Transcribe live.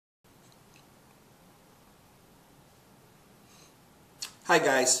Hi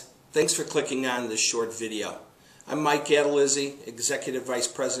guys, thanks for clicking on this short video. I'm Mike Gadalizzi, Executive Vice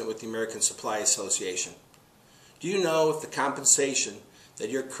President with the American Supply Association. Do you know if the compensation that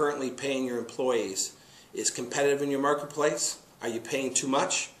you're currently paying your employees is competitive in your marketplace? Are you paying too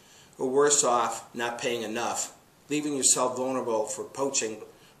much? Or worse off, not paying enough, leaving yourself vulnerable for poaching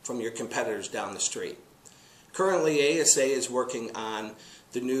from your competitors down the street? Currently, ASA is working on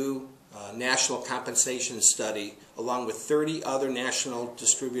the new National Compensation Study along with 30 other national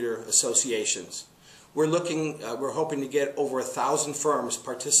distributor associations. We're hoping to get over 1,000 firms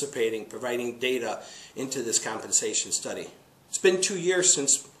participating, providing data into this compensation study. It's been 2 years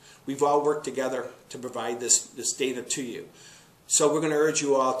since we've all worked together to provide this data to you. So we're going to urge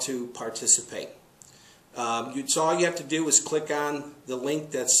you all to participate. So all you have to do is click on the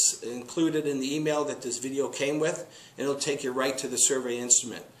link that's included in the email that this video came with, and it'll take you right to the survey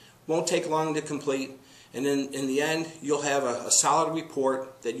instrument. Won't take long to complete, and in the end you'll have a solid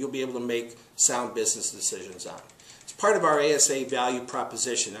report that you'll be able to make sound business decisions on. It's part of our ASA value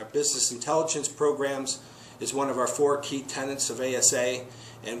proposition. Our business intelligence programs is one of our 4 key tenets of ASA,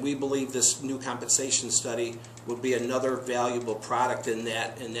 and we believe this new compensation study will be another valuable product in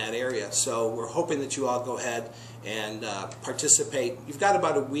that area. So we're hoping that you all go ahead and participate. You've got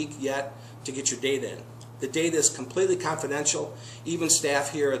about a week yet to get your data in. The data is completely confidential. Even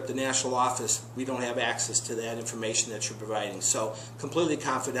staff here at the national office, we don't have access to that information that you're providing. So completely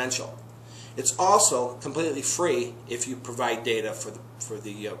confidential. It's also completely free if you provide data for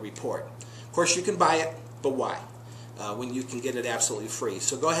the report. Of course, you can buy it, but why? When you can get it absolutely free.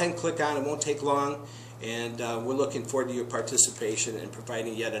 So go ahead and click on it. It won't take long, and we're looking forward to your participation in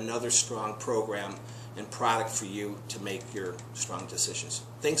providing yet another strong program and product for you to make your strong decisions.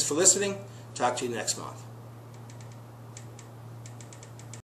 Thanks for listening. Talk to you next month.